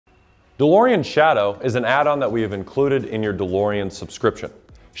Delorean Shadow is an add-on that we have included in your Delorean subscription.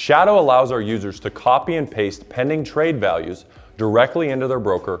 Shadow allows our users to copy and paste pending trade values directly into their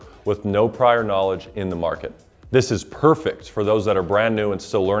broker with no prior knowledge in the market. This is perfect for those that are brand new and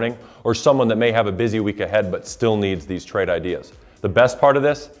still learning, or someone that may have a busy week ahead but still needs these trade ideas. The best part of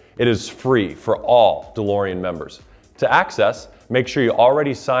this, it is free for all Delorean members. To access, make sure you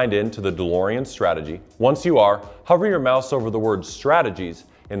already signed in to the Delorean strategy. Once you are, hover your mouse over the word strategies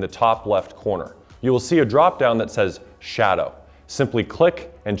in the top left corner. You will see a drop down that says Shadow. Simply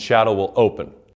click and Shadow will open.